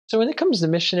So when it comes to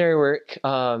missionary work,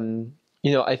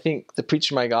 I think the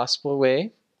preach my gospel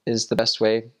way is the best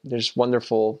way. There's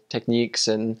wonderful techniques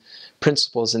and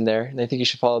principles in there, and I think you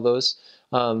should follow those.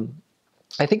 Um,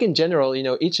 I think in general,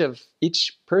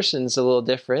 each person's a little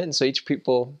different, and so each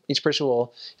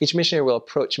missionary will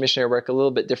approach missionary work a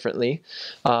little bit differently,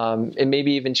 and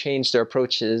maybe even change their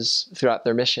approaches throughout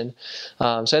their mission.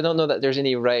 So I don't know that there's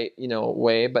any right,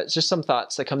 way, but just some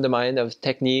thoughts that come to mind of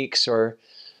techniques or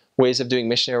ways of doing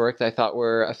missionary work that I thought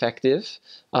were effective.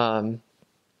 Um,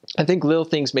 I think little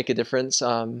things make a difference.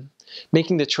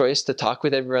 Making the choice to talk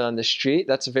with everyone on the street,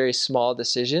 that's a very small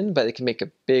decision, but it can make a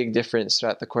big difference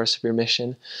throughout the course of your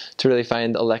mission to really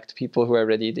find elect people who are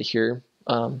ready to hear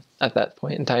at that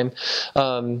point in time.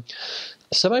 Um,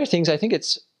 some other things, I think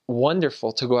it's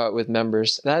wonderful to go out with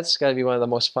members. That's got to be one of the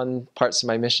most fun parts of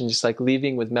my mission, just like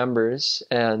leaving with members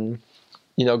and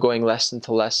going lesson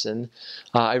to lesson.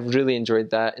 I really enjoyed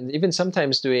that. And even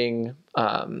sometimes doing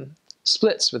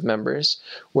splits with members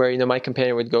where, my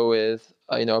companion would go with,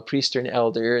 a priest or an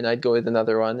elder, and I'd go with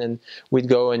another one, and we'd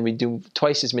go and we'd do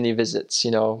twice as many visits,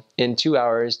 in 2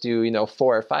 hours, do,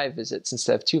 4 or 5 visits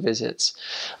instead of 2 visits.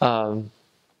 That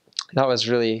was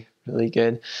really, really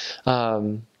good.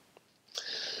 Um,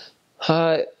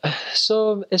 uh,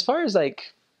 so as far as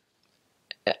like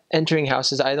entering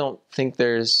houses, I don't think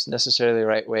there's necessarily a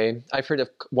right way. I've heard of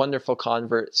wonderful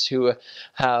converts who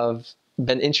have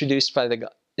been introduced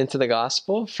into the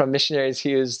gospel from missionaries who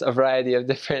used a variety of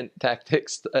different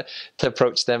tactics to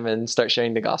approach them and start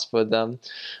sharing the gospel with them.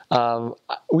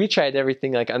 We tried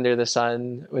everything like under the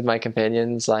sun with my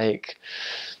companions. Like,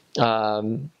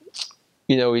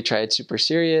 we tried super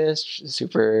serious,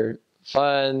 super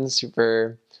fun,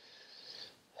 super.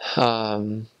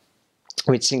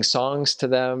 We'd sing songs to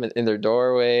them in their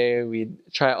doorway. We'd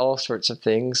try all sorts of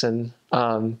things. And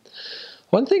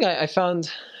one thing I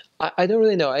found, I don't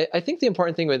really know. I think the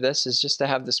important thing with this is just to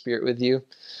have the Spirit with you,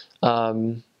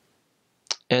 and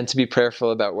to be prayerful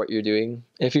about what you're doing.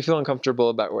 If you feel uncomfortable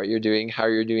about what you're doing, how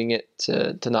you're doing it,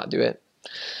 to not do it.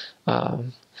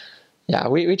 Um, yeah,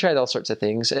 we tried all sorts of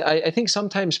things. I think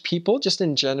sometimes people, just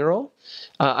in general,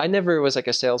 I never was like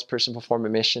a salesperson before my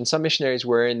mission. Some missionaries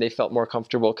were, and they felt more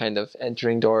comfortable kind of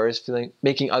entering doors,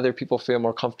 making other people feel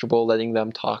more comfortable, letting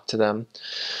them talk to them.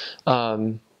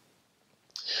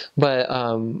 But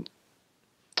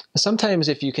sometimes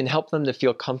if you can help them to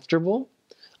feel comfortable,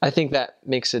 I think that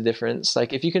makes a difference.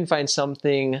 Like if you can find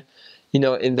something,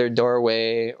 in their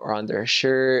doorway or on their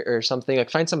shirt or something, like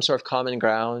find some sort of common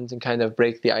ground and kind of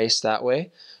break the ice that way.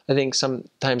 I think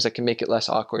sometimes that can make it less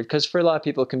awkward, because for a lot of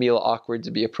people it can be a little awkward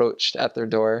to be approached at their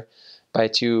door by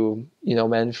two,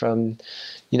 men from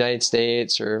United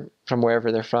States or from wherever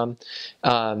they're from.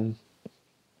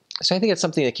 So I think it's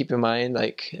something to keep in mind.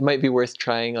 Like it might be worth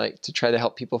trying, like to try to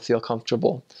help people feel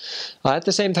comfortable. At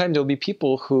the same time, there'll be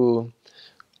people who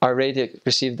are ready to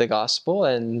receive the gospel,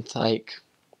 and like,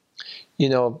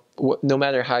 no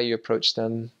matter how you approach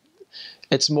them,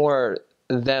 it's more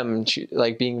them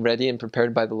like being ready and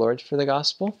prepared by the Lord for the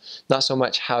gospel, not so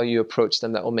much how you approach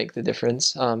them that will make the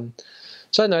difference. So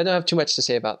I don't have too much to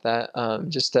say about that.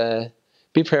 Just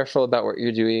be prayerful about what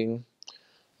you're doing.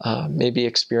 Maybe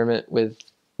experiment with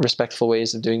respectful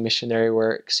ways of doing missionary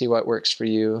work. See what works for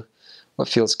you, what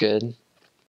feels good.